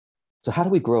So how do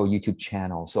we grow a YouTube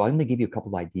channel? So I'm going to give you a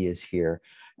couple of ideas here.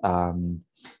 Um,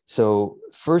 so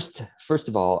first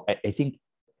of all, I think,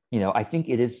 I think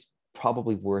it is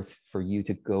probably worth for you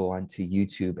to go onto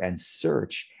YouTube and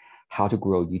search how to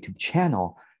grow a YouTube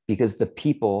channel, because the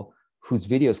people whose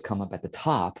videos come up at the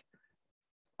top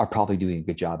are probably doing a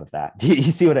good job of that. Do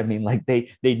you see what I mean? Like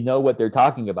they know what they're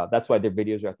talking about. That's why their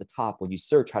videos are at the top when you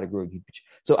search how to grow a YouTube.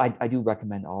 So I do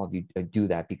recommend all of you do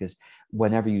that, because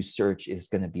whenever you search is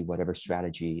going to be whatever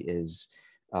strategy is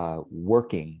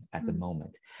working at the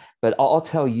moment. But I'll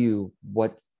tell you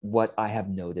what I have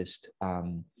noticed,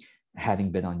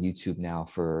 having been on YouTube now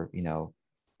for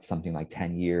something like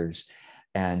 10 years.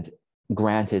 And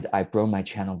granted, I've grown my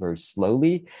channel very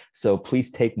slowly, so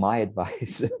please take my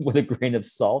advice with a grain of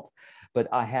salt. But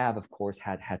I have, of course,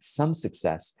 had some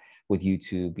success with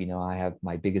YouTube. I have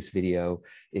my biggest video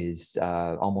is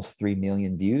almost 3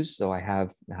 million views. So I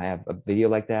have a video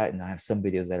like that, and I have some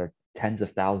videos that are tens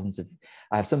of thousands of.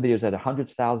 I have some videos that are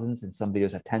hundreds of thousands, and some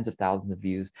videos have tens of thousands of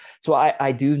views. So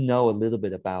I do know a little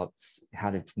bit about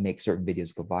how to make certain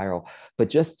videos go viral. But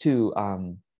just to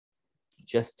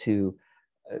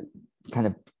kind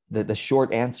of the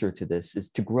short answer to this is,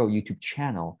 to grow YouTube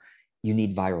channel, you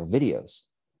need viral videos.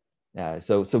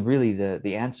 So really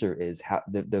the answer is how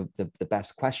the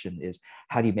best question is,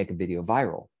 how do you make a video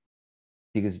viral?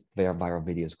 Because viral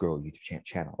videos grow a YouTube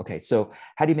channel. Okay, so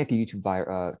how do you make a YouTube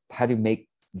viral? How do you make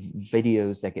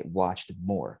videos that get watched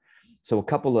more? So a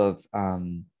couple of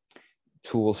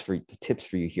tips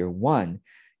for you here. One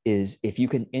is, if you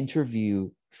can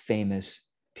interview famous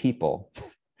people,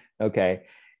 okay,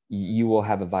 you will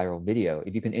have a viral video.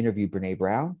 If you can interview Brene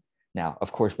Brown. Now,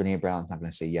 of course, Brene Brown's not going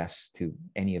to say yes to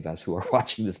any of us who are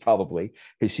watching this, probably,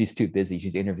 because she's too busy.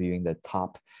 She's interviewing the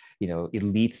top,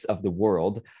 elites of the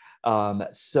world.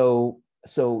 But still,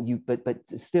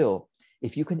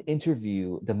 if you can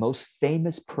interview the most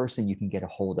famous person you can get a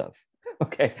hold of,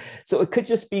 okay, so it could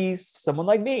just be someone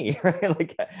like me, right?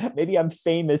 Like maybe I'm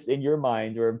famous in your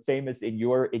mind, or I'm famous in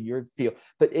your field,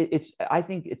 but I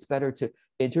think it's better to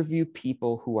interview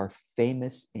people who are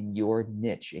famous in your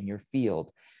niche, in your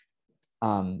field.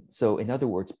 So in other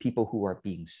words, people who are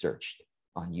being searched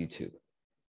on YouTube.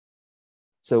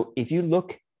 So if you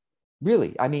look,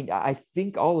 really, I mean, I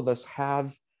think all of us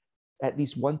have at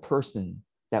least one person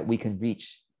that we can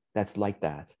reach that's like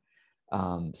that.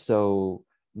 So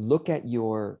look at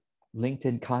your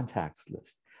LinkedIn contacts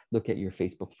list, look at your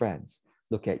Facebook friends,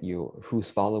 look at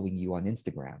who's following you on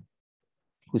Instagram,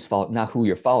 not who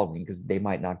you're following, because they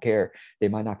might not care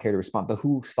to respond, but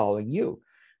who's following you,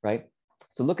 right?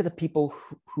 So look at the people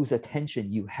whose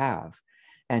attention you have,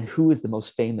 and who is the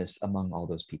most famous among all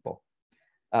those people,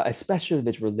 especially if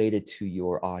it's related to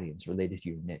your audience, related to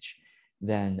your niche.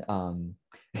 Then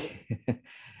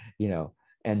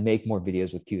and make more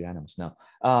videos with cute animals. No,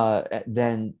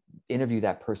 then interview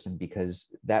that person, because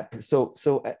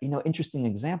interesting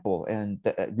example. And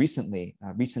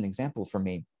recent example for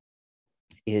me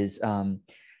is,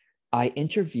 I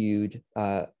interviewed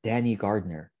Dani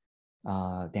Gardner,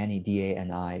 Dani,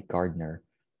 Dani Gardner,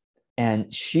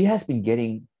 and she has been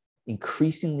getting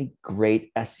increasingly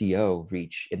great SEO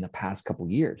reach in the past couple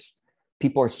of years.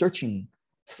 People are searching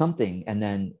something, and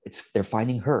then they're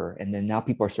finding her, and then now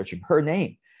people are searching her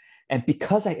name. And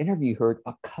because I interviewed her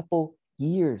a couple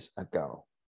years ago,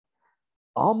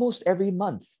 almost every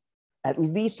month, at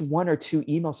least 1 or 2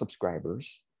 email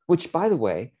subscribers, which, by the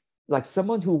way, like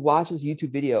someone who watches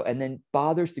YouTube video and then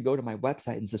bothers to go to my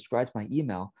website and subscribes to my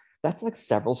email, that's like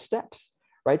several steps,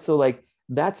 right? So like,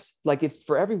 that's like, if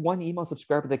for every 1 email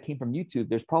subscriber that came from YouTube,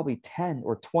 there's probably 10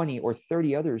 or 20 or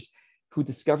 30 others who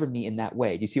discovered me in that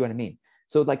way. Do you see what I mean?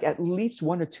 So like, at least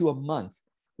 1 or 2 a month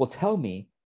will tell me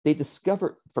they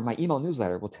discovered, from my email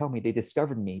newsletter, will tell me they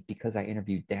discovered me because I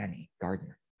interviewed Dani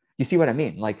Gardner. You see what I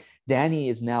mean? Like, Dani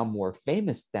is now more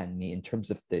famous than me in terms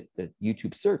of the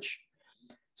YouTube search.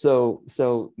 So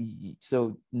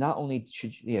not only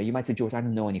should you might say, George, I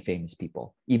don't know any famous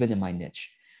people, even in my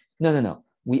niche. No.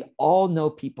 We all know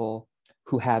people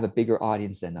who have a bigger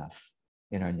audience than us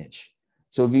in our niche.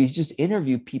 So if you just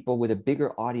interview people with a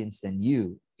bigger audience than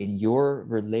you in your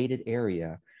related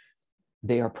area,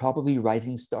 they are probably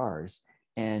rising stars.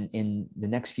 And in the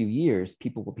next few years,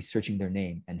 people will be searching their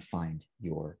name and find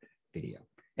your video.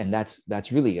 And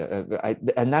that's really,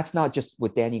 and that's not just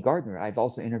with Dani Gardner. I've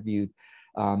also interviewed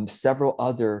several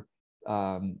other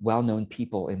well-known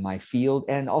people in my field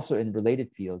and also in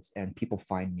related fields, and people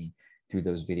find me through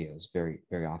those videos very,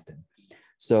 very often.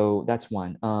 So that's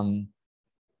one.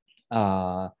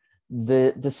 The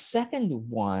second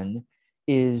one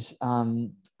is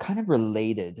kind of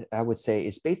related, I would say,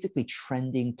 is basically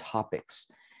trending topics.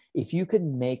 If you could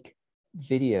make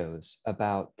videos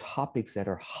about topics that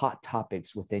are hot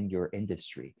topics within your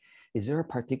industry? Is there a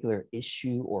particular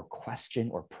issue or question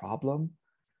or problem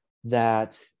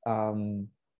that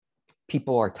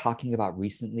people are talking about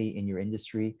recently in your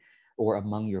industry or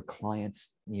among your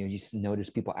clients? You know, you notice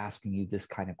people asking you this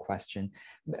kind of question.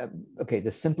 Okay,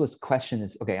 the simplest question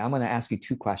is, okay, I'm going to ask you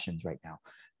two questions right now.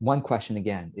 One question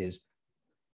again is,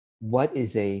 what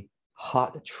is a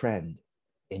hot trend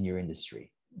in your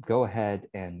industry? Go ahead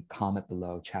and comment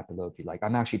below, chat below if you like.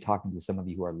 I'm actually talking to some of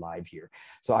you who are live here.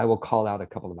 So I will call out a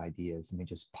couple of ideas. Let me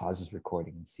just pause this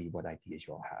recording and see what ideas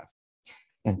you all have.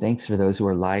 And thanks for those who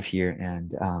are live here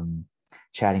and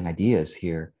chatting ideas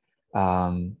here.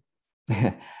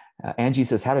 Angie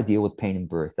says, how to deal with pain in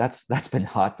birth. That's been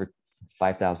hot for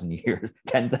 5,000 years,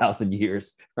 10,000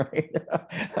 years, right?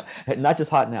 Not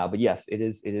just hot now, but yes, it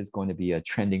is going to be a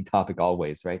trending topic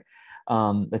always, right?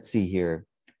 Let's see here.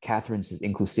 Catherine says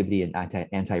inclusivity and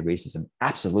anti-racism.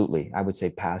 Absolutely. I would say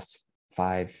past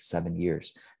 5-7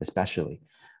 years, especially,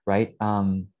 right?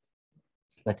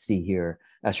 Let's see here.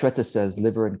 Shweta says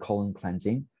liver and colon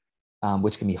cleansing,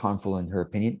 which can be harmful in her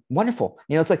opinion. Wonderful.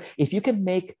 You know, it's like if you can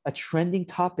make a trending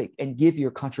topic and give your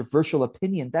controversial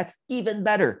opinion, that's even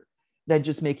better than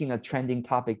just making a trending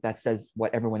topic that says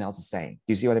what everyone else is saying.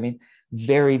 Do you see what I mean?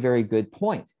 Very, very good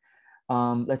point.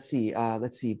 Let's see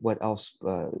what else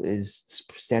is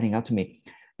standing out to me.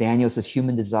 Daniel says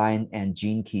human design and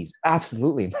gene keys.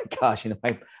 Absolutely. My gosh, you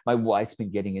know, my wife's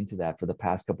been getting into that for the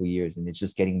past couple of years, and it's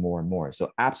just getting more and more.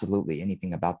 So absolutely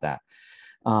anything about that.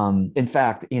 In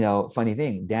fact, you know, funny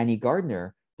thing, Danny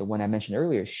Gardner, the one I mentioned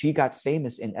earlier, she got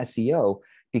famous in SEO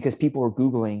because people were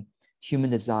Googling human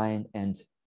design and,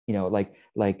 you know,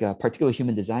 like a particular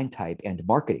human design type and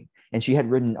marketing. And she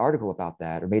had written an article about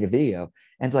that or made a video.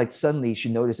 And it's like suddenly she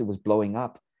noticed it was blowing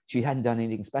up. She hadn't done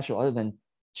anything special other than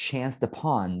chanced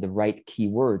upon the right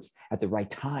keywords at the right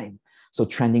time. So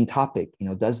trending topic, you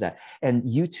know, does that. And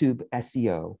YouTube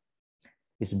SEO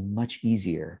is much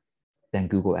easier than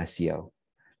Google SEO.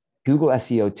 Google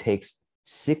SEO takes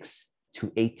 6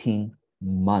 to 18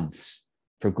 months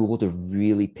for Google to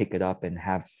really pick it up and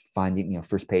have finding, you know,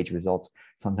 first page results.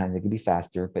 Sometimes it can be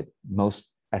faster, but most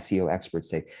SEO experts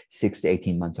say 6 to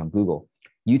 18 months on Google.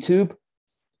 YouTube,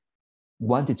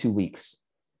 1 to 2 weeks.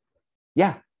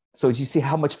 Yeah. So you see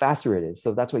how much faster it is.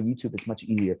 So that's why YouTube is much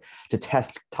easier to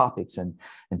test topics and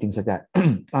things like that.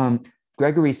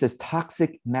 Gregory says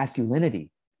toxic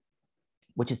masculinity,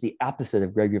 which is the opposite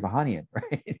of Gregory Vahanian,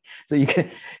 right? So you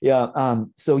can, yeah.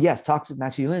 So yes, toxic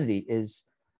masculinity is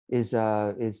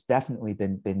definitely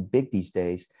been big these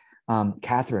days.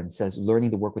 Catherine says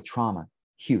learning to work with trauma,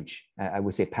 huge. I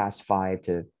would say past 5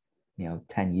 to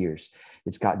 10 years,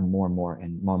 it's gotten more and more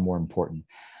and more important.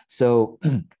 So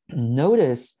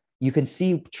notice you can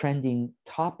see trending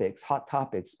topics, hot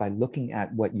topics, by looking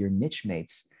at what your niche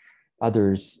mates,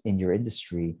 others in your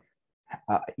industry,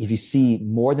 if you see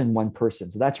more than one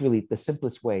person. So that's really the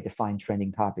simplest way to find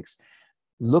trending topics.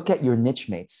 Look at your niche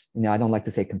mates. I don't like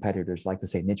to say competitors, I like to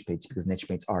say niche mates, because niche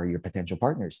mates are your potential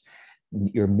partners,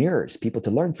 your mirrors, people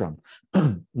to learn from.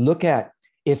 Look at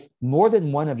if more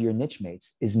than one of your niche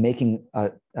mates is making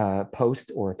a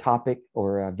post or a topic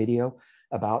or a video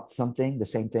about something, the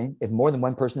same thing, if more than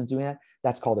one person is doing that,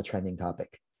 that's called a trending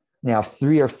topic. Now,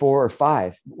 3 or 4 or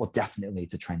 5, well, definitely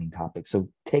it's a trending topic. So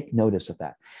take notice of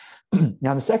that.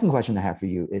 Now, the second question I have for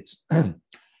you is,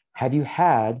 have you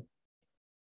had,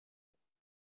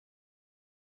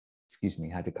 excuse me,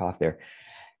 I had to cough there.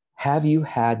 Have you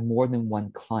had more than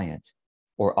one client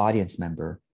or audience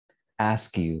member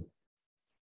ask you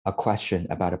a question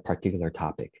about a particular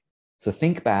topic? So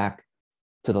think back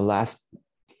to the last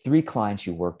 3 clients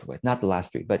you worked with, not the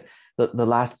last 3, but the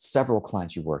last several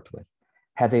clients you worked with.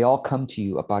 Have they all come to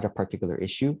you about a particular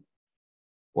issue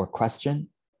or question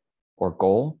or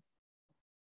goal?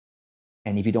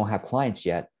 And if you don't have clients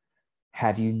yet,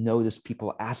 have you noticed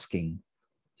people asking,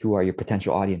 who are your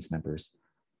potential audience members,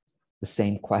 the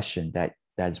same question that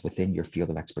is within your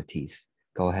field of expertise?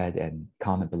 Go ahead and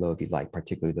comment below if you'd like,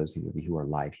 particularly those of you who are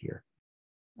live here.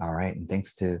 All right. And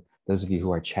thanks to those of you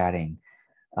who are chatting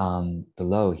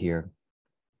below here.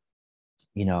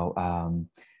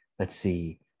 Let's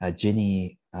see.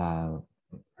 Ginny,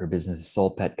 her business is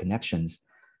Soul Pet Connections,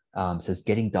 says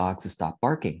getting dogs to stop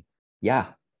barking. Yeah,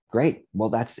 great. Well,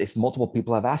 that's, if multiple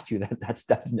people have asked you that, that's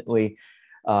definitely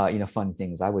fun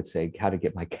things. I would say how to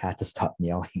get my cat to stop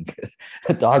meowing, because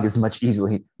a dog is more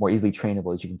easily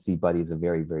trainable. As you can see, Buddy is a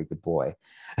very, very good boy.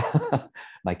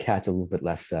 My cat's a little bit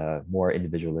less, more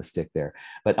individualistic there.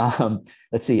 But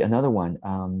let's see, another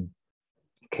one.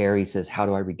 Carrie says, how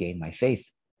do I regain my faith?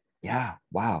 Yeah,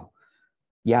 wow.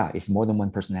 Yeah, if more than one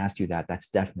person asked you that, that's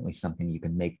definitely something you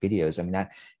can make videos. I mean,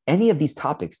 that any of these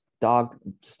topics, dog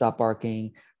stop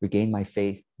barking, regain my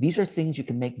faith, these are things you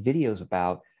can make videos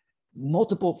about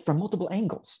from multiple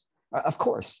angles. Of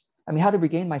course. I mean, how to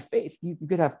regain my faith. You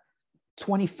could have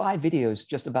 25 videos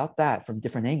just about that from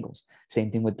different angles.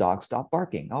 Same thing with dogs stop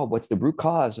barking. Oh, what's the root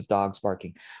cause of dogs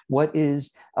barking? What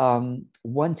is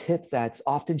one tip that's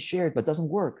often shared but doesn't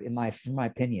work in my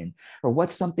opinion? Or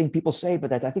what's something people say but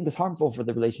that I think is harmful for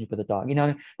the relationship with the dog? You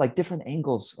know, like different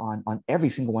angles on every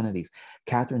single one of these.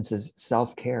 Catherine says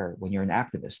self-care when you're an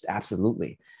activist.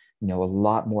 Absolutely. You know, a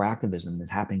lot more activism is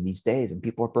happening these days and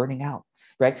people are burning out,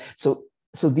 right?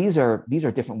 So these are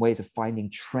different ways of finding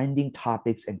trending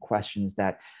topics and questions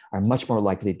that are much more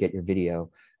likely to get your video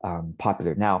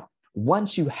popular. Now,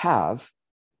 once you have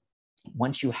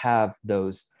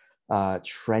those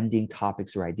trending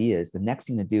topics or ideas, the next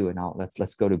thing to do, and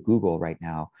let's go to Google right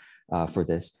now for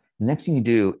this. The next thing you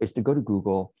do is to go to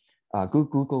Google, go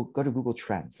to Google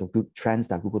Trends, so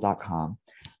trends.google.com,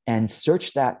 and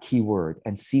search that keyword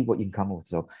and see what you can come up with.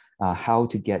 So, how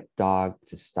to get dog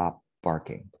to stop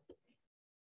barking.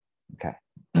 Okay,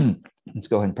 let's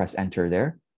go ahead and press enter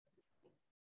there.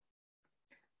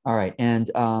 All right, and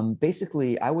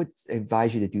basically I would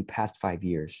advise you to do past 5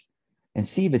 years and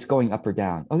see if it's going up or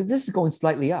down. Oh, this is going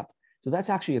slightly up. So that's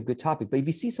actually a good topic. But if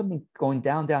you see something going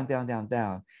down,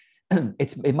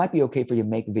 it might be okay for you to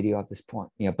make a video at this point,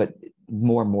 you know, but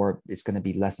more and more it's going to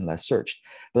be less and less searched.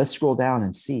 But let's scroll down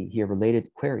and see here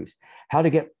related queries. How to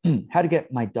get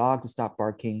my dog to stop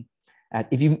barking.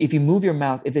 If you move your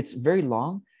mouse, if it's very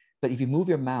long, but if you move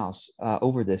your mouse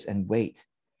over this and wait,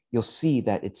 you'll see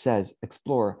that it says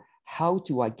explore. How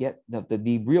do I get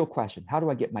the real question? How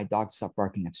do I get my dog to stop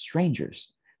barking at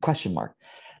strangers? Question mark.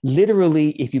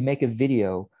 Literally, if you make a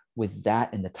video with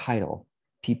that in the title,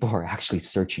 people are actually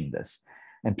searching this,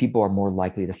 and people are more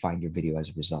likely to find your video as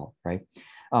a result, right?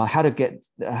 How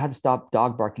to stop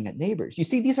dog barking at neighbors. You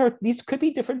see, these could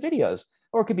be different videos,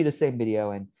 or it could be the same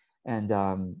video, and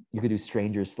you could do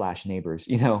strangers / neighbors.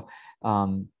 You know,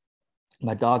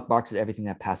 my dog barks at everything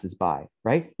that passes by,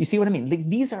 right? You see what I mean? Like,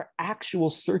 these are actual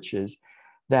searches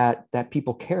that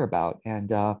people care about.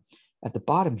 And at the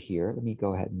bottom here, let me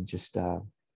go ahead and just,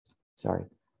 sorry.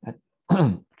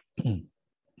 I'm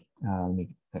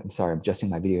sorry, I'm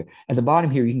adjusting my video. At the bottom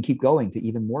here, you can keep going to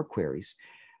even more queries.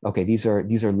 Okay, these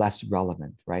are less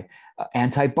relevant, right?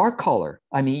 Anti-bark collar.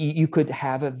 I mean, you could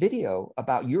have a video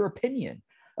about your opinion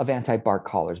of anti-bark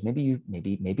collars. Maybe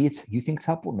it's you think it's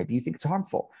helpful, maybe you think it's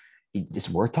harmful. It's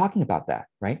worth talking about that,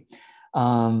 right?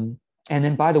 And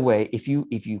then, by the way, if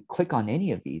you click on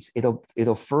any of these,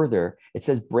 it'll further. It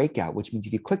says breakout, which means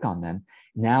if you click on them,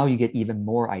 now you get even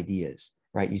more ideas,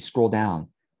 right? You scroll down.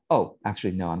 Oh,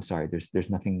 actually, no, I'm sorry. There's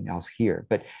nothing else here.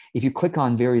 But if you click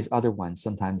on various other ones,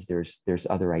 sometimes there's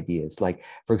other ideas. Like,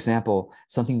 for example,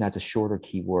 something that's a shorter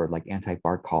keyword like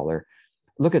anti-bark collar.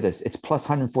 Look at this. It's plus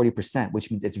 140%, which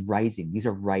means it's rising. These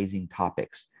are rising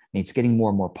topics. It's getting more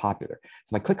and more popular.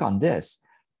 So if I click on this,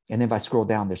 and then if I scroll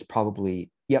down, there's probably,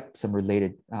 some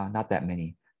related, not that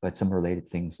many, but some related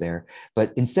things there.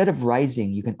 But instead of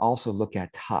rising, you can also look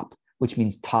at top, which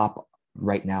means top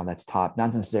right now, that's top,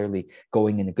 not necessarily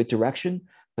going in a good direction,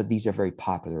 but these are very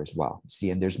popular as well. See,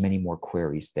 and there's many more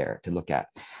queries there to look at.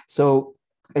 So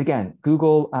again,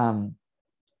 Google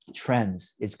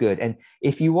Trends is good. And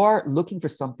if you are looking for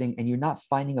something and you're not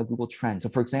finding a Google Trend, so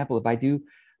for example, if I do,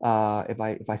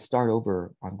 if I start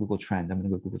over on Google Trends, I'm going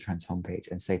to go to Google Trends homepage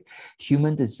and say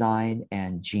human design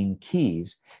and gene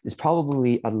keys is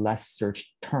probably a less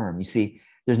searched term. You see,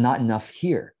 there's not enough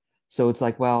here. So it's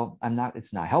like, well,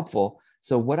 it's not helpful.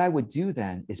 So what I would do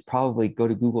then is probably go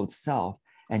to Google itself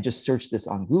and just search this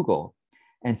on Google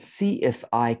and see if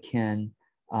I can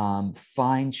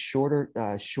find shorter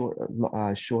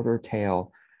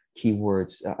tail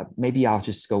keywords. Maybe I'll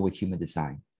just go with human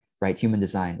design, right? Human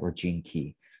design or gene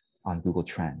key on Google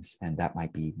Trends, and that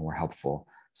might be more helpful.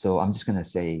 So I'm just going to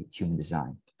say human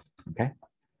design, okay,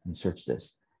 and search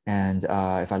this. And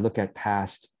if I look at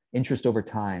past interest over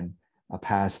time,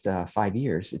 past 5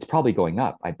 years, it's probably going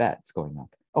up. I bet it's going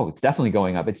up. Oh, it's definitely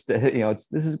going up. This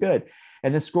is good.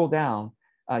 And then scroll down.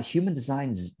 Human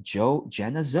design is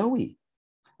Jenna Zoe.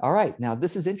 All right, now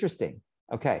this is interesting.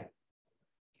 Okay,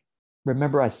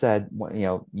 remember I said,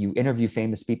 you interview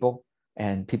famous people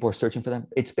and people are searching for them.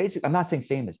 It's basically, I'm not saying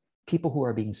famous, people who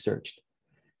are being searched.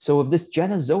 So if this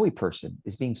Jenna Zoe person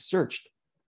is being searched,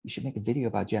 you should make a video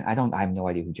about Jenna. I have no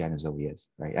idea who Jenna Zoe is,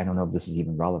 right? I don't know if this is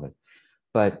even relevant.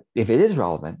 But if it is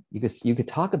relevant, you could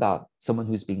talk about someone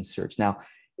who's being searched. Now,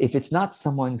 if it's not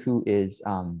someone who is,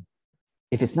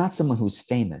 if it's not someone who's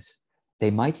famous,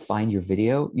 they might find your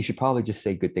video. You should probably just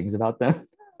say good things about them.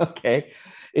 Okay.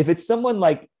 If it's someone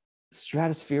like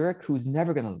Stratospheric who's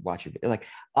never going to watch your video, like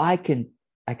I could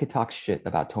talk shit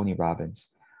about Tony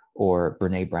Robbins or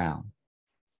Brene Brown.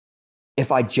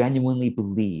 If I genuinely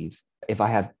believe, if I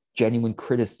have genuine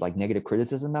like negative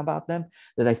criticism about them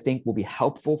that I think will be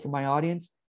helpful for my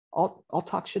audience, I'll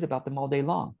talk shit about them all day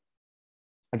long.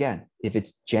 Again, if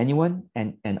it's genuine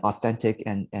and authentic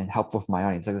and helpful for my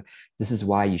audience, like, this is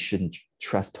why you shouldn't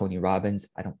trust Tony Robbins.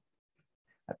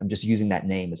 I'm just using that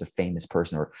name as a famous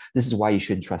person, or this is why you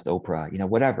shouldn't trust Oprah,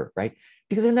 whatever, right?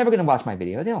 Because they're never going to watch my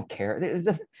video. They don't care.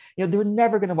 They're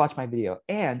never going to watch my video.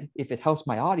 And if it helps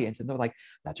my audience and they're like,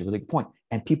 that's a really good point.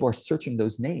 And people are searching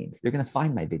those names, they're going to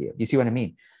find my video. You see what I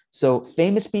mean? So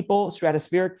famous people,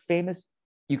 Stratospheric, famous,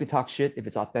 you can talk shit if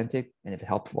it's authentic and if it's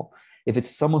helpful. If it's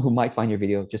someone who might find your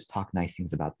video, just talk nice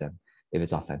things about them if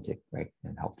it's authentic, right,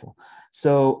 and helpful.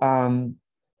 So, and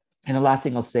the last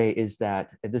thing I'll say is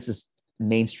that this is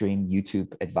mainstream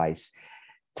YouTube advice.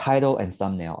 Title and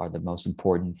thumbnail are the most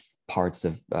important parts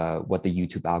of what the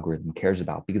YouTube algorithm cares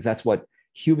about, because that's what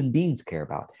human beings care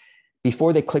about.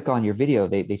 Before they click on your video,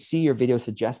 they see your video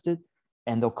suggested,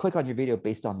 and they'll click on your video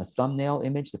based on the thumbnail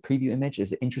image, the preview image.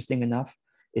 Is it interesting enough?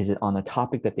 Is it on the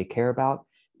topic that they care about?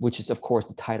 Which is, of course,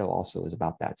 the title also is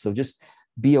about that. So just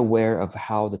be aware of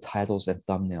how the titles and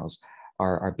thumbnails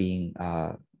are being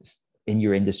in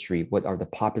your industry. What are the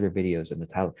popular videos and the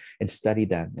title, and study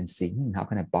them and see, how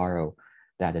can I borrow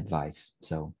that advice?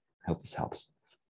 So I hope this helps.